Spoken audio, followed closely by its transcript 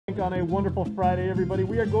On a wonderful Friday, everybody.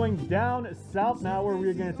 We are going down south now, where we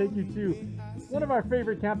are going to take you to one of our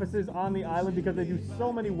favorite campuses on the island because they do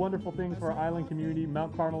so many wonderful things for our island community.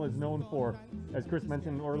 Mount Carmel is known for, as Chris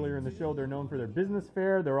mentioned earlier in the show, they're known for their business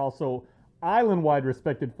fair. They're also island-wide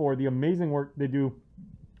respected for the amazing work they do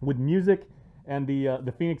with music and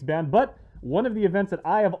the Phoenix Band. But one of the events that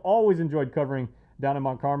I have always enjoyed covering down in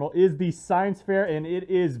Mount Carmel is the Science Fair, and it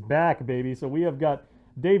is back, baby. So we have got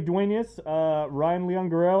Dave Duenas, Ryan Leon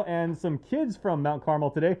Guerrero, and some kids from Mount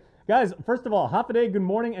Carmel today. Guys, first of all, Hapaday, good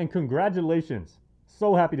morning, and congratulations.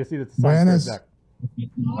 So happy to see that the Science Fair is back.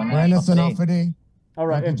 Buenas and Hapaday. All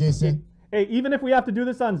right, and Jason. Hey, even if we have to do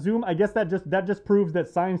this on Zoom, I guess that just proves that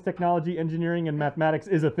science, technology, engineering, and mathematics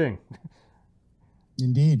is a thing.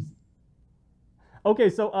 Indeed. Okay,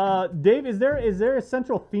 so Dave, is there a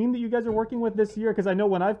central theme that you guys are working with this year? Because I know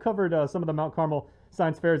when I've covered some of the Mount Carmel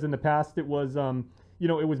Science Fairs in the past, it was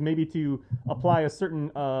it was maybe to apply a certain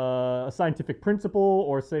scientific principle,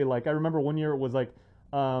 or say, like, I remember one year it was like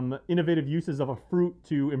innovative uses of a fruit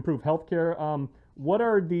to improve healthcare. What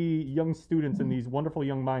are the young students and these wonderful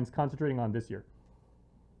young minds concentrating on this year?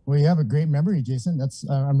 Well, you have a great memory, Jason. That's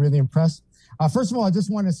I'm really impressed. First of all, I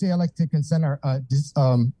just want to say I'd like to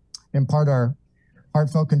impart our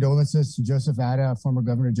heartfelt condolences to Joseph Ada, former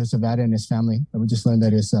Governor Joseph Ada, and his family. We just learned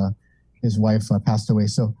that his wife passed away.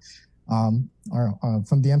 So from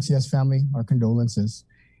the MCS family, our condolences.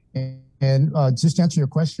 And just to answer your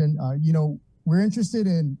question, we're interested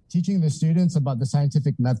in teaching the students about the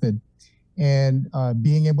scientific method and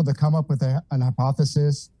being able to come up with an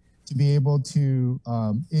hypothesis, to be able to,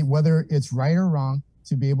 whether it's right or wrong,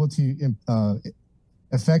 to be able to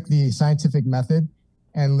affect the scientific method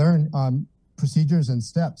and learn procedures and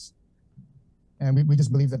steps. And we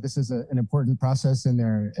just believe that this is an important process in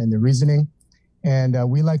their reasoning. And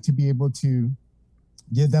we like to be able to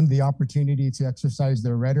give them the opportunity to exercise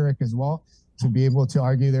their rhetoric as well, to be able to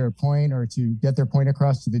argue their point or to get their point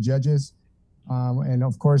across to the judges. And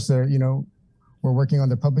of course, we're working on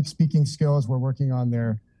their public speaking skills. We're working on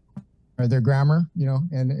their grammar,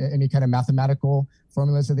 and any kind of mathematical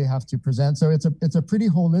formulas that they have to present. So it's a pretty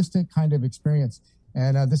holistic kind of experience.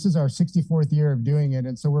 And this is our 64th year of doing it.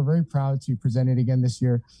 And so we're very proud to present it again this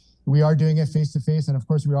year. We are doing it face to face. And of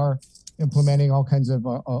course, we are implementing all kinds of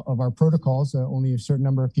our protocols. Only a certain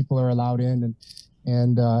number of people are allowed in,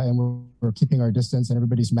 and we're keeping our distance and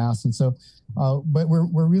everybody's masked. And so, but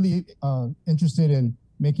we're really interested in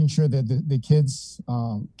making sure that the kids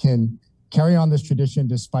can carry on this tradition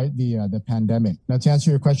despite the pandemic. Now, to answer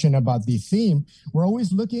your question about the theme, we're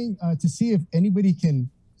always looking to see if anybody can,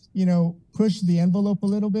 push the envelope a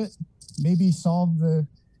little bit, maybe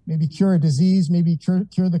maybe cure a disease, maybe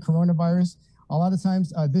cure the coronavirus. A lot of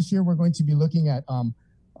times this year, we're going to be looking at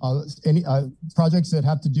any projects that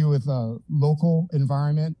have to do with local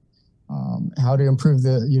environment, how to improve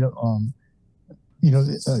if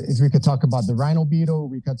we could talk about the rhino beetle,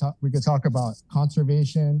 we could talk about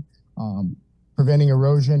conservation, preventing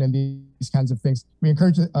erosion, and these kinds of things. We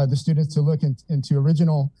encourage the students to look into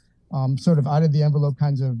original, sort of out of the envelope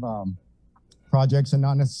kinds of projects, and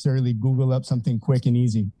not necessarily Google up something quick and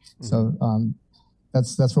easy. Mm-hmm. So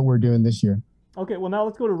that's what we're doing this year. Okay, well, now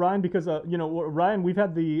let's go to Ryan, because Ryan, we've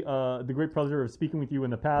had the great pleasure of speaking with you in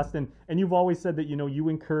the past, and you've always said that you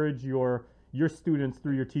encourage your students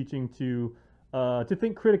through your teaching to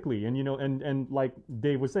think critically, and and like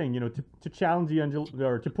Dave was saying, to challenge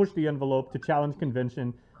to push the envelope, to challenge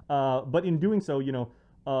convention, but in doing so,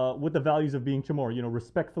 with the values of being Chamorro,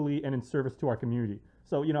 respectfully and in service to our community.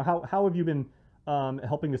 So, how have you been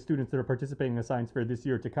helping the students that are participating in the science fair this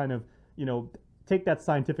year to kind of, take that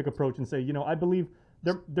scientific approach and say, I believe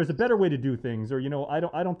there's a better way to do things, or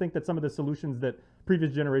I don't think that some of the solutions that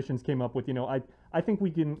previous generations came up with, I think we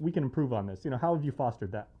can improve on this. How have you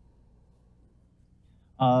fostered that?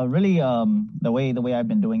 Really, the way I've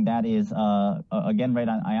been doing that is, again, right,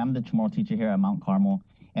 I am the Chamorro teacher here at Mount Carmel.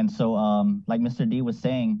 And so, like Mr. D was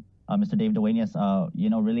saying, Mr. Dave Duenas,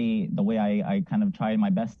 really the way I kind of try my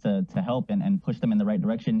best to help and push them in the right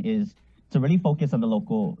direction is to really focus on the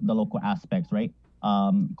local aspects, right?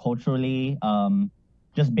 Culturally,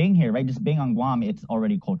 just being here, right? Just being on Guam, it's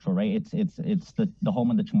already cultural, right? It's the home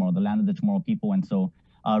of the Chamorro, the land of the Chamorro people. And so,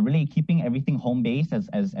 really keeping everything home based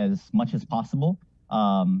as much as possible.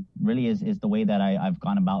 Really is the way that I've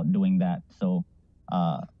gone about doing that. So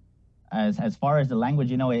as far as the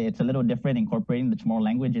language, it's a little different, incorporating the Chamorro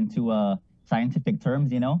language into scientific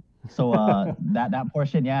terms, So that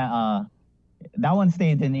portion, that one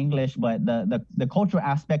stays in English, but the cultural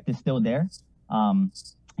aspect is still there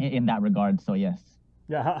in that regard. So yes.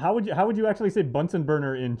 Yeah, how would you actually say Bunsen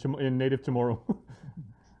burner in native Chamorro?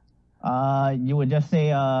 You would just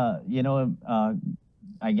say, I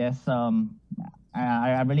guess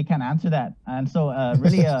I really can't answer that. And so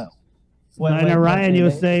really, And Ryan, you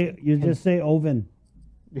just say oven.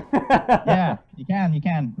 Yeah, you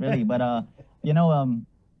can really, but you know,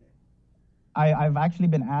 I've actually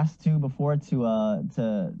been asked to before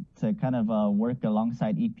to kind of work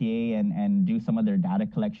alongside EPA and do some of their data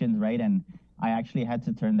collections, right? And I actually had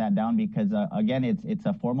to turn that down because again, it's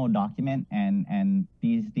a formal document, and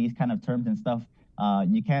these kind of terms and stuff,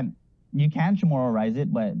 you can memorize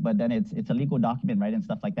it, but then it's a legal document, right, and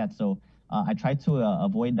stuff like that. So I try to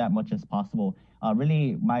avoid that much as possible.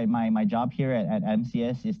 Really, my job here at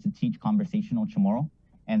MCS is to teach conversational Chamorro.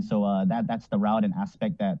 And so that's the route and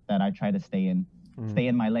aspect that I try to stay in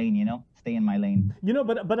my lane, stay in my lane.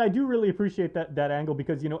 But I do really appreciate that angle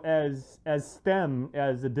because, as STEM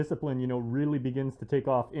as a discipline, really begins to take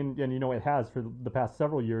off and it has for the past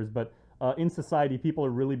several years, but in society, people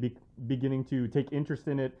are really beginning to take interest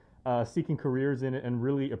in it, seeking careers in it, and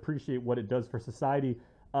really appreciate what it does for society.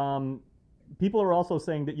 People are also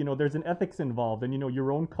saying that, there's an ethics involved and,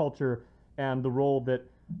 your own culture and the role that,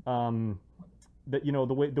 that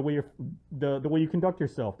the way you conduct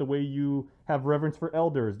yourself, the way you have reverence for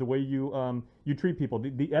elders, the way you treat people,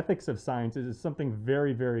 the ethics of science is something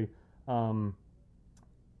very, very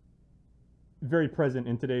very present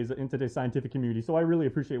in today's scientific community. So I really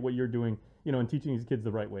appreciate what you're doing, in teaching these kids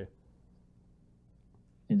the right way.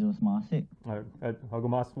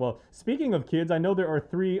 Well, speaking of kids, I know there are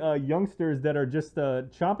 3 youngsters that are just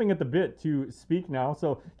chomping at the bit to speak now.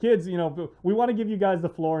 So kids, we want to give you guys the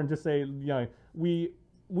floor and just say, we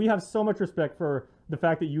have so much respect for the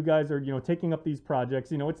fact that you guys are, taking up these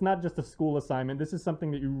projects. It's not just a school assignment. This is something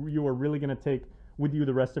that you are really going to take with you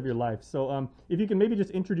the rest of your life. So if you can maybe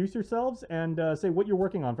just introduce yourselves and say what you're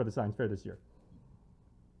working on for the Science Fair this year.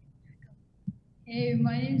 Hey,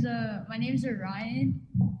 my name's Ryan.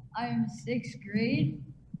 I'm 6th grade,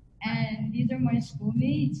 and these are my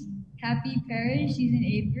schoolmates. Cappy Parrish, she's in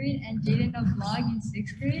 8th grade, and Jaden Vlog in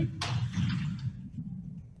 6th grade.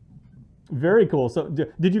 Very cool. So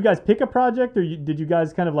did you guys pick a project, or did you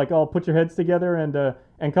guys kind of like all put your heads together and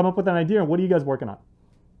come up with an idea? And what are you guys working on?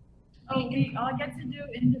 Oh, we all get to do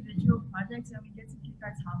individual projects, and we get to pick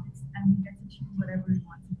our topics, and we get to choose whatever we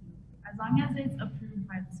want to do, as long as it's approved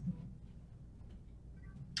by the school.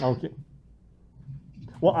 Okay.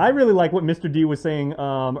 Well, I really like what Mr. D was saying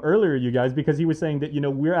earlier, you guys, because he was saying that,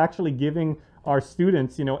 we're actually giving our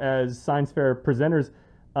students, as science fair presenters,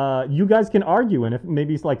 you guys can argue. And if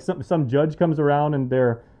maybe it's like some judge comes around and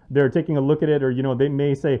they're taking a look at it, or, they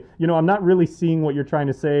may say, I'm not really seeing what you're trying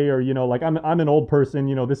to say, or, like I'm an old person,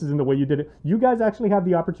 this isn't the way you did it. You guys actually have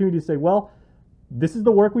the opportunity to say, well, this is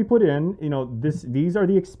the work we put in, these are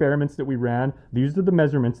the experiments that we ran, these are the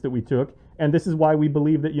measurements that we took, and this is why we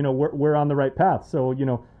believe that, we're on the right path. So,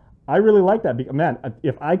 I really like that. Man,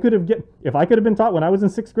 if I could have been taught when I was in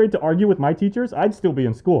 6th grade to argue with my teachers, I'd still be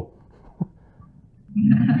in school.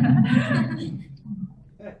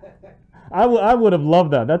 I would have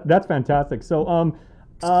loved that. That's fantastic. So,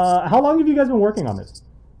 how long have you guys been working on this?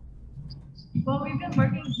 Well, we've been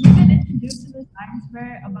introduced to the Science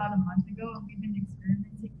Fair about a month ago, and we've been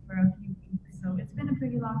experimenting for a few weeks. So it's been a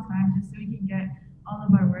pretty long time just so we can get all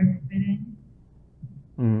of our work fit in.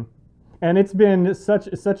 Mm-hmm. And it's been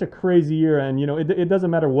such a crazy year, and it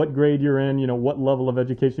doesn't matter what grade you're in, what level of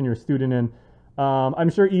education you're a student in. I'm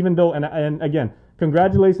sure even though, and again,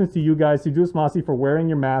 congratulations to you guys, to Diyos Masi, for wearing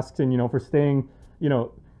your masks and for staying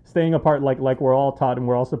apart like we're all taught and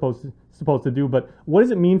we're all supposed to do. But what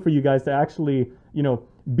does it mean for you guys to actually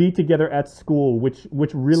be together at school, which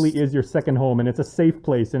really is your second home, and it's a safe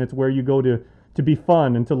place, and it's where you go to be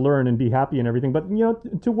fun and to learn and be happy and everything, but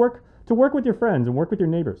to work with your friends and work with your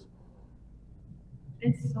neighbors?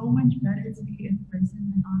 It's so much better to be in person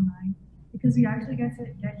than online, because we actually get to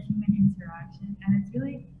get human interaction, and it's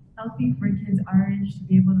really healthy for kids our age to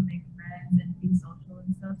be able to make friends and be social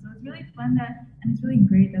and stuff. So it's really fun and it's really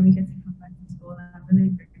great that we get to come back to school, and I'm really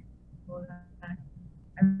grateful that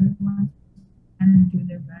everyone's trying to do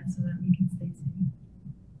their best so that we can stay safe.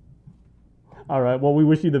 All right. Well, we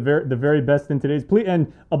wish you the very best in today's plea,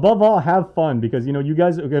 and above all, have fun, because you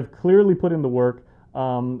guys have clearly put in the work.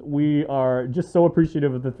 We are just so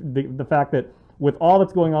appreciative of the fact that with all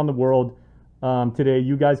that's going on in the world today,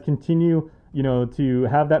 you guys continue to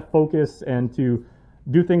have that focus and to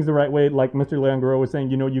do things the right way. Like Mr. Leangoro was saying,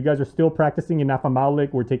 you guys are still practicing in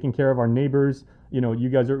Nafamaulik. We're taking care of our neighbors. You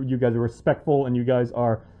guys are respectful, and you guys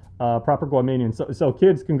are proper Guamanians. So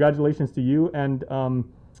kids, congratulations to you. And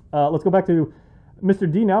let's go back to Mr.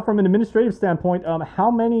 D now. From an administrative standpoint,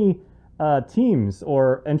 how many teams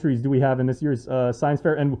or entries do we have in this year's science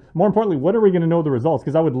fair? And more importantly, when are we going to know the results?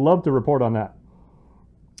 Because I would love to report on that.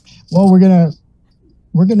 Well, we're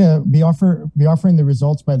gonna be offering the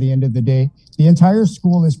results by the end of the day. The entire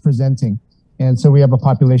school is presenting, and so we have a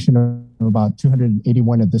population of about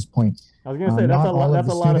 281 at this point. I was going to say that's a lot. That's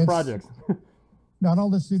a lot of projects. Not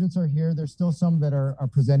all the students are here. There's still some that are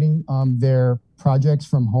presenting their projects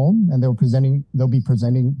from home, and they'll be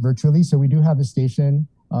presenting virtually. So we do have a station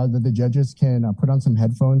that the judges can put on some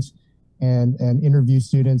headphones and interview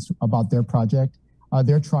students about their project.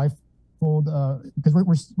 Their trifold, because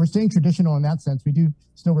we're staying traditional in that sense. We do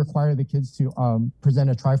still require the kids to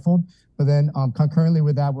present a trifold, but then concurrently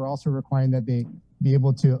with that, we're also requiring that they be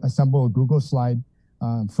able to assemble a Google slide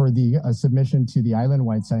for the submission to the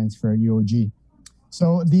island-wide science fair UOG.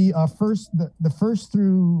 So the first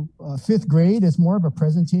through fifth grade is more of a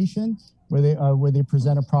presentation where they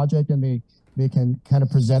present a project and they can kind of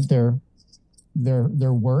present their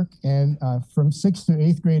work. And from sixth to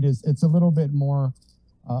eighth grade it's a little bit more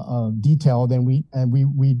detailed, and we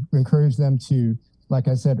encourage them to, like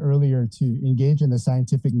I said earlier, to engage in the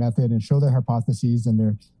scientific method and show their hypotheses and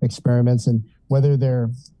their experiments, and whether their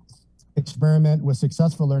experiment was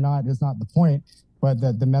successful or not is not the point, but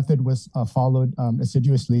that the method was followed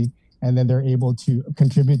assiduously, and then they're able to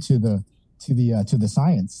contribute to the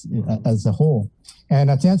science as a whole. And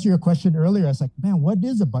to answer your question earlier, I was like, man, what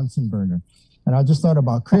is a Bunsen burner? And I just thought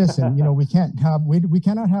about Chris, and we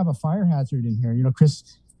cannot have a fire hazard in here. Chris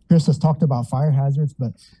has talked about fire hazards,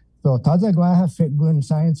 but so Taza go have Fedgun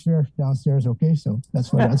Science Fair downstairs. Okay, so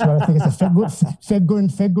that's what I think it's a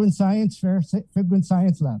Fedgun Science Fair, Fedgun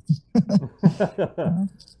Science Lab.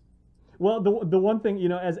 Well, the one thing,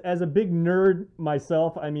 as a big nerd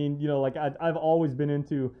myself, I mean, like I've always been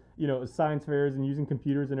into, science fairs and using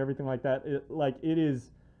computers and everything like that. It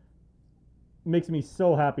makes me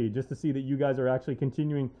so happy just to see that you guys are actually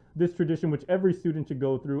continuing this tradition, which every student should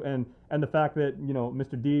go through, and the fact that,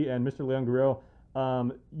 Mr. D and Mr. Leon Guerrero,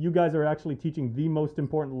 you guys are actually teaching the most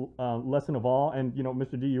important lesson of all. And,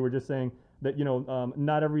 Mr. D, you were just saying that,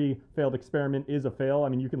 not every failed experiment is a fail. I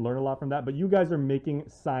mean, you can learn a lot from that, but you guys are making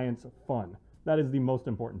science fun. That is the most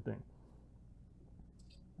important thing.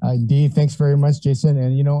 D, thanks very much, Jason.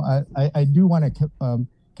 And, I do want to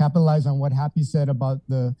capitalize on what Happy said about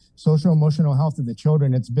the social emotional health of the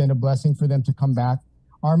children. It's been a blessing for them to come back.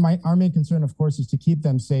 Our main concern, of course, is to keep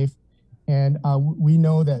them safe. And we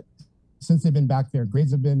know that since they've been back, their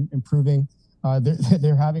grades have been improving.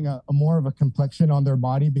 They're having a more of a complexion on their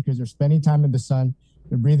body because they're spending time in the sun,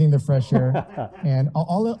 they're breathing the fresh air, and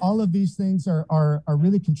all of these things are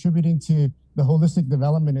really contributing to the holistic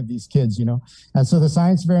development of these kids, And so the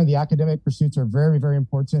science fair and the academic pursuits are very, very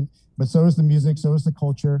important, but so is the music, so is the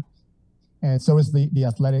culture, and so is the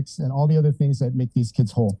athletics and all the other things that make these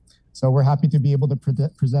kids whole. So we're happy to be able to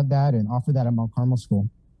present that and offer that at Mount Carmel School.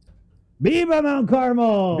 Viva Mount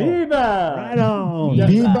Carmel! Viva! Right on!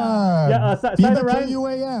 Viva! Yeah, Viva Ryan?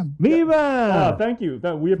 KUAM! Viva! Thank you.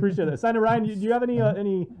 We appreciate that. Signer Ryan, do you have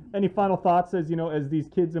any final thoughts as as these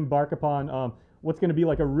kids embark upon what's going to be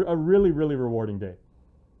like a really, really rewarding day?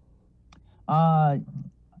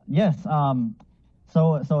 Yes.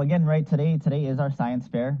 So again, right, today is our science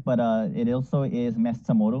fair, but it also is Mes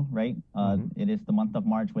Tomorrow, right? It is the month of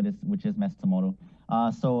March, which is Mes Tomorrow.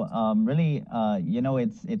 So really,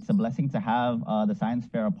 it's a blessing to have the science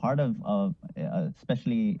fair a part of,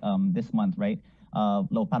 especially this month, right?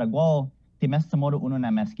 Lo Paraguay, ti Mes Tomorrow uno na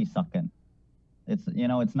mes kisakan.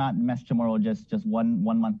 It's not Mes Tomorrow just one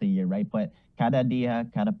month a year, right? But cada dia,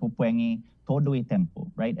 cada pupuengi, todo y tempo,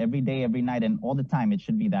 right? Every day, every night, and all the time, it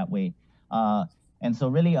should be that way. And so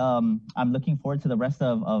really, I'm looking forward to the rest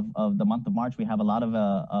of the month of March. We have a lot of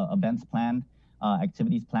events planned,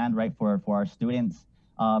 activities planned, right, for our students.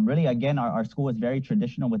 Really, again, our school is very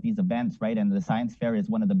traditional with these events, right? And the science fair is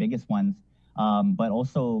one of the biggest ones. But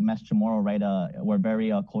also Mes Chamorro, right? We're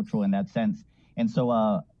very cultural in that sense. And so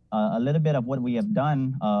a little bit of what we have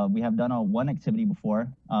done one activity before,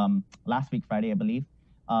 last week, Friday, I believe.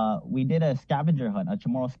 We did a scavenger hunt, a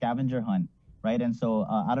Chamorro scavenger hunt. Right, and so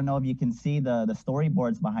I don't know if you can see the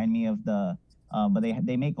storyboards behind me of the, but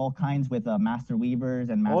they make all kinds with master weavers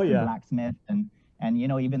and master blacksmiths and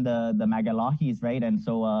even the Magalahis, right? And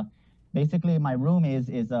so basically my room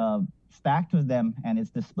is stacked with them and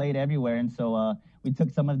it's displayed everywhere. And so we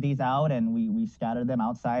took some of these out and we scattered them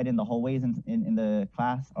outside in the hallways in the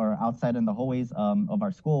class, or outside in the hallways of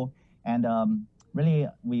our school. And really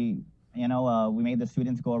we made the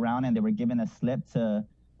students go around and they were given a slip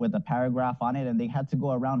with a paragraph on it, and they had to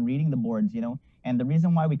go around reading the boards, And the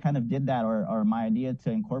reason why we kind of did that, or my idea to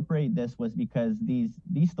incorporate this, was because these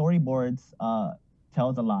storyboards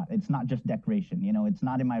tells a lot. It's not just decoration. You know, it's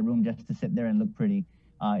not in my room just to sit there and look pretty.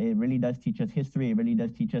 It really does teach us history. It really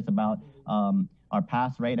does teach us about our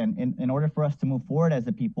past, right? And in order for us to move forward as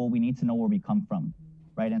a people, we need to know where we come from,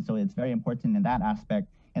 right? And so it's very important in that aspect.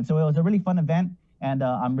 And so it was a really fun event. And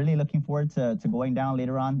I'm really looking forward to going down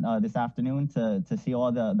later on this afternoon to see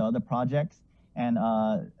all the other projects and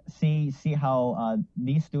see how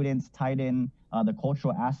these students tied in the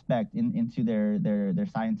cultural aspect into their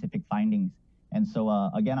scientific findings. And so,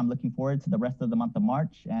 again, I'm looking forward to the rest of the month of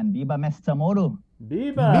March. And Viva Mestamoru!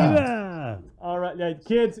 Viva! Viva! All right, yeah,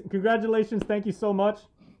 kids, congratulations. Thank you so much.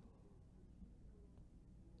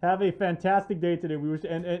 Have a fantastic day today. We wish,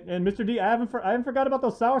 and Mr. D, I haven't forgot about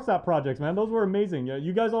those soursop projects, man. Those were amazing.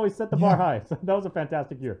 You guys always set the bar high. So that was a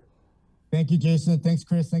fantastic year. Thank you, Jason. Thanks,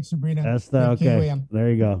 Chris. Thanks, Sabrina. That's okay. There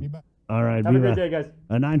you go. All right. Have a great day, guys.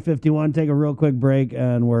 At 9:51, take a real quick break,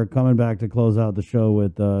 and we're coming back to close out the show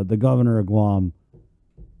with the governor of Guam,